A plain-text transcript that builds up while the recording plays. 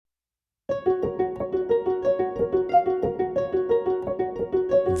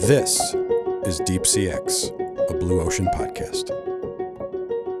This is Deep CX, a Blue Ocean podcast.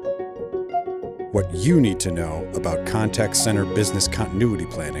 What you need to know about contact center business continuity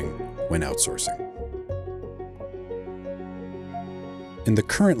planning when outsourcing. In the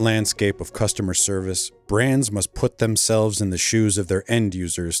current landscape of customer service, brands must put themselves in the shoes of their end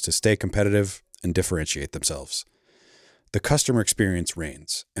users to stay competitive and differentiate themselves. The customer experience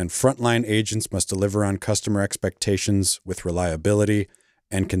reigns, and frontline agents must deliver on customer expectations with reliability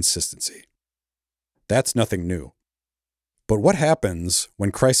and consistency. That's nothing new. But what happens when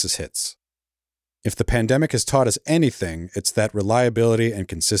crisis hits? If the pandemic has taught us anything, it's that reliability and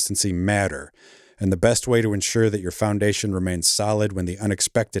consistency matter, and the best way to ensure that your foundation remains solid when the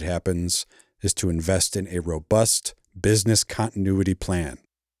unexpected happens is to invest in a robust business continuity plan,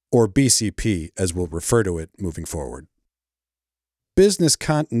 or BCP as we'll refer to it moving forward. Business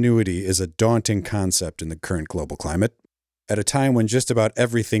continuity is a daunting concept in the current global climate. At a time when just about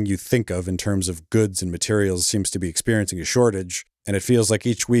everything you think of in terms of goods and materials seems to be experiencing a shortage, and it feels like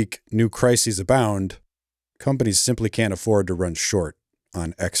each week new crises abound, companies simply can't afford to run short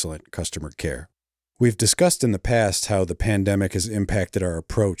on excellent customer care. We've discussed in the past how the pandemic has impacted our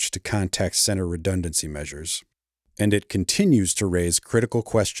approach to contact center redundancy measures, and it continues to raise critical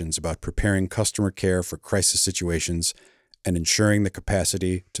questions about preparing customer care for crisis situations and ensuring the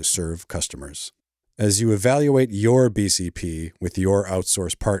capacity to serve customers. As you evaluate your BCP with your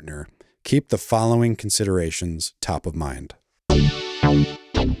outsource partner, keep the following considerations top of mind.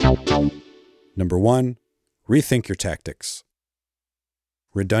 Number 1, rethink your tactics.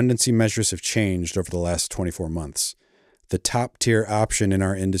 Redundancy measures have changed over the last 24 months. The top-tier option in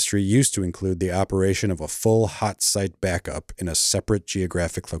our industry used to include the operation of a full hot site backup in a separate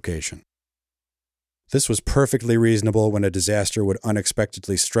geographic location. This was perfectly reasonable when a disaster would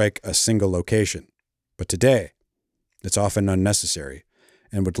unexpectedly strike a single location. But today, it's often unnecessary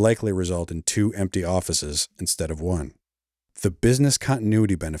and would likely result in 2 empty offices instead of 1. The business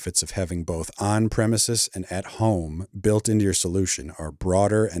continuity benefits of having both on-premises and at-home built into your solution are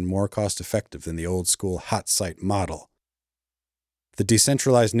broader and more cost-effective than the old-school hot site model. The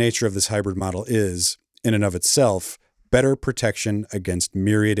decentralized nature of this hybrid model is, in and of itself, better protection against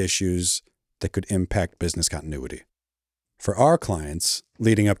myriad issues that could impact business continuity. For our clients,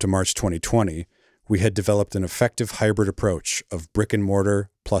 leading up to March 2020, we had developed an effective hybrid approach of brick and mortar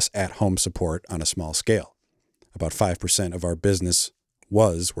plus at-home support on a small scale. About 5% of our business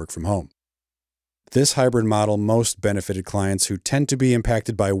was work from home. This hybrid model most benefited clients who tend to be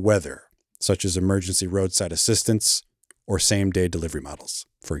impacted by weather, such as emergency roadside assistance or same-day delivery models,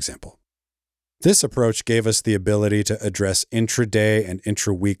 for example. This approach gave us the ability to address intraday and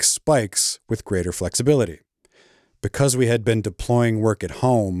intra-week spikes with greater flexibility. Because we had been deploying work at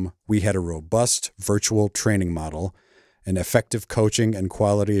home, we had a robust virtual training model and effective coaching and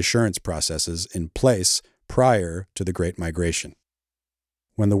quality assurance processes in place prior to the Great Migration.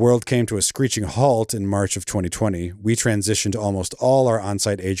 When the world came to a screeching halt in March of 2020, we transitioned almost all our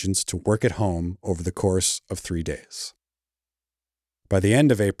on-site agents to work at home over the course of 3 days. By the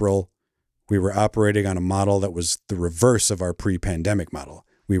end of April, we were operating on a model that was the reverse of our pre-pandemic model.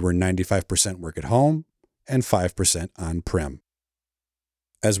 We were 95% work at home and 5% on-prem.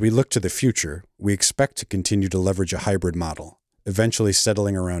 As we look to the future, we expect to continue to leverage a hybrid model, eventually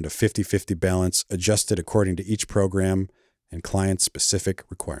settling around a 50-50 balance adjusted according to each program and client-specific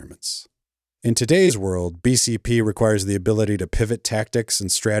requirements. In today's world, BCP requires the ability to pivot tactics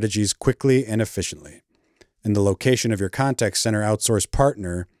and strategies quickly and efficiently, and the location of your contact center outsource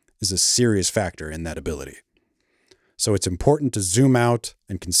partner is a serious factor in that ability. So it's important to zoom out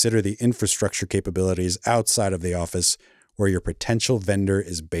and consider the infrastructure capabilities outside of the office where your potential vendor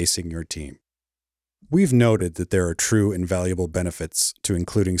is basing your team. We've noted that there are true and valuable benefits to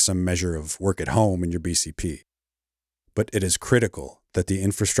including some measure of work at home in your BCP. But it is critical that the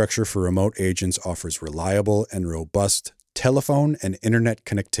infrastructure for remote agents offers reliable and robust telephone and internet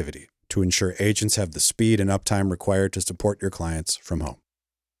connectivity to ensure agents have the speed and uptime required to support your clients from home.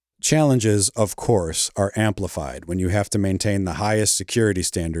 Challenges, of course, are amplified when you have to maintain the highest security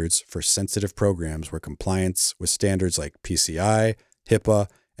standards for sensitive programs where compliance with standards like PCI, HIPAA,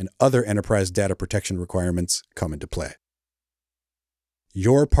 and other enterprise data protection requirements come into play.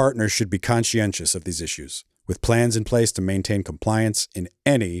 Your partner should be conscientious of these issues, with plans in place to maintain compliance in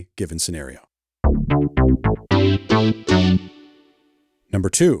any given scenario. Number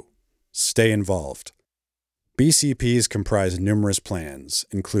 2, stay involved. BCPs comprise numerous plans,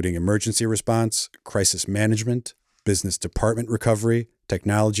 including emergency response, crisis management, business department recovery,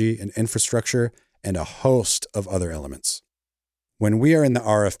 technology and infrastructure, and a host of other elements. When we are in the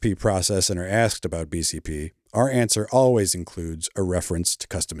RFP process and are asked about BCP, our answer always includes a reference to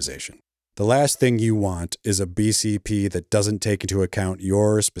customization. The last thing you want is a BCP that doesn't take into account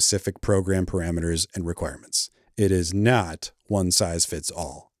your specific program parameters and requirements. It is not one size fits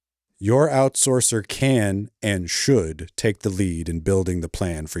all. Your outsourcer can and should take the lead in building the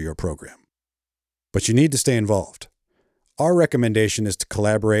plan for your program. But you need to stay involved. Our recommendation is to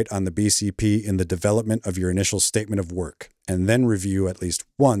collaborate on the BCP in the development of your initial statement of work, and then review at least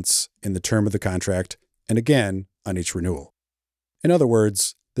once in the term of the contract, and again on each renewal. In other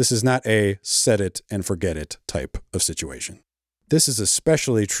words, this is not a set it and forget it type of situation. This is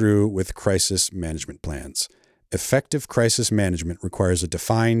especially true with crisis management plans. Effective crisis management requires a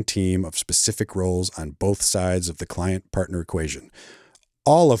defined team of specific roles on both sides of the client-partner equation,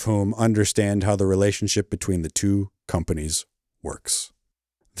 all of whom understand how the relationship between the two companies works.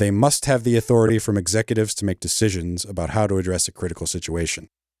 They must have the authority from executives to make decisions about how to address a critical situation.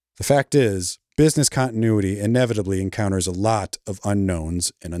 The fact is, business continuity inevitably encounters a lot of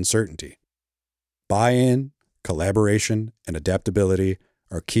unknowns and uncertainty. Buy-in, collaboration, and adaptability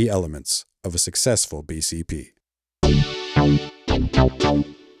are key elements of a successful BCP.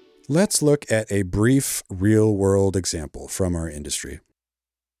 Let's look at a brief real-world example from our industry.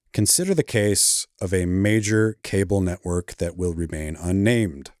 Consider the case of a major cable network that will remain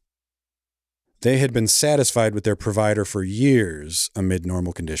unnamed. They had been satisfied with their provider for years amid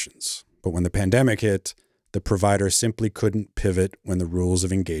normal conditions. But when the pandemic hit, the provider simply couldn't pivot when the rules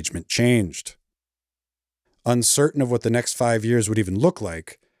of engagement changed. Uncertain of what the next 5 years would even look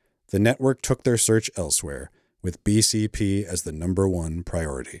like, the network took their search elsewhere, with BCP as the number one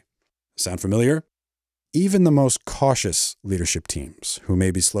priority. Sound familiar? Even the most cautious leadership teams, who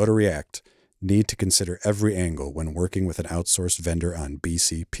may be slow to react, need to consider every angle when working with an outsourced vendor on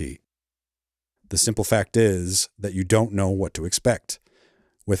BCP. The simple fact is that you don't know what to expect.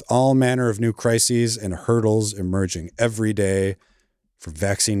 With all manner of new crises and hurdles emerging every day, from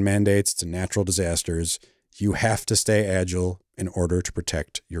vaccine mandates to natural disasters, you have to stay agile in order to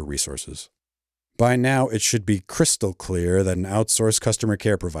protect your resources. By now, it should be crystal clear that an outsourced customer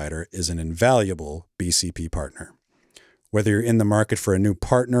care provider is an invaluable BCP partner. Whether you're in the market for a new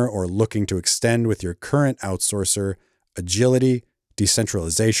partner or looking to extend with your current outsourcer, agility,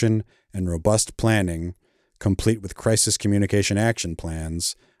 decentralization, and robust planning, complete with crisis communication action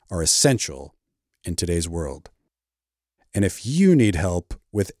plans, are essential in today's world. And if you need help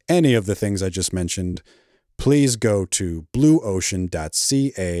with any of the things I just mentioned, please go to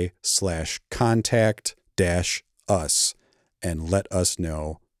blueocean.ca/contact-us and let us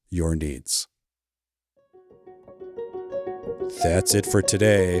know your needs. That's it for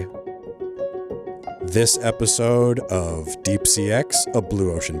today. This episode of Deep CX, a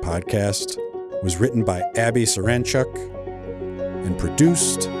Blue Ocean podcast, was written by Abby Saranchuk and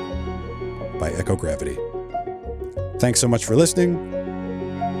produced by Echo Gravity. Thanks so much for listening,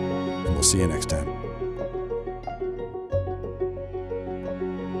 and we'll see you next time.